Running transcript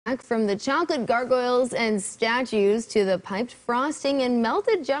From the chocolate gargoyles and statues to the piped frosting and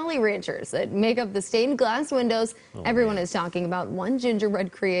melted Jolly Ranchers that make up the stained glass windows, everyone is talking about one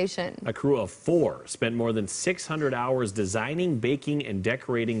gingerbread creation. A crew of 4 spent more than 600 hours designing, baking, and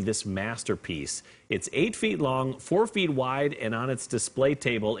decorating this masterpiece. It's 8 feet long, 4 feet wide, and on its display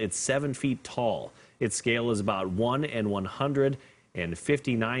table, it's 7 feet tall. Its scale is about 1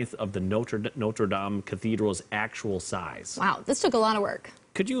 159th of the Notre Dame Cathedral's actual size. Wow, this took a lot of work.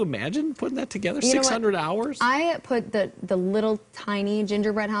 Could you imagine putting that together? 600 hours? I put the little tiny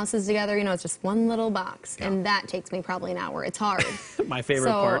gingerbread houses together. You know, it's just one little box, and that takes me probably an hour. It's hard. My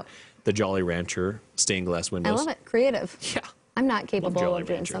favorite part, the Jolly Rancher stained glass windows. I love it. Creative. Yeah. I'm not capable of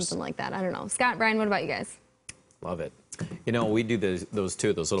doing Ranchers. something like that. I don't know. Scott, Brian, what about you guys? Love it. You know, we do those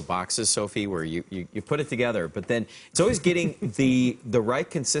too, those little boxes, Sophie, where you put it together, but then it's always getting the right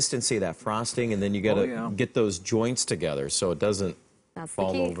consistency of that frosting, and then you got to get those joints together so it doesn't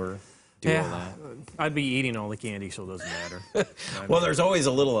fall over. All that. I'd be eating all the candy, so it doesn't matter. Well, there's always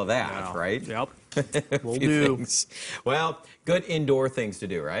a little of that, right? Yep. Will do. Things. Well, good indoor things to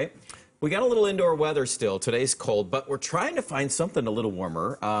do, right? We got a little indoor weather still. Today's cold, but we're trying to find something a little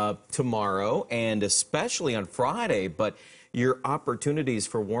warmer tomorrow and especially on Friday. But your opportunities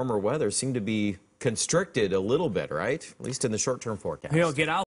for warmer weather seem to be constricted a little bit, right? At least in the short-term forecast. Get out.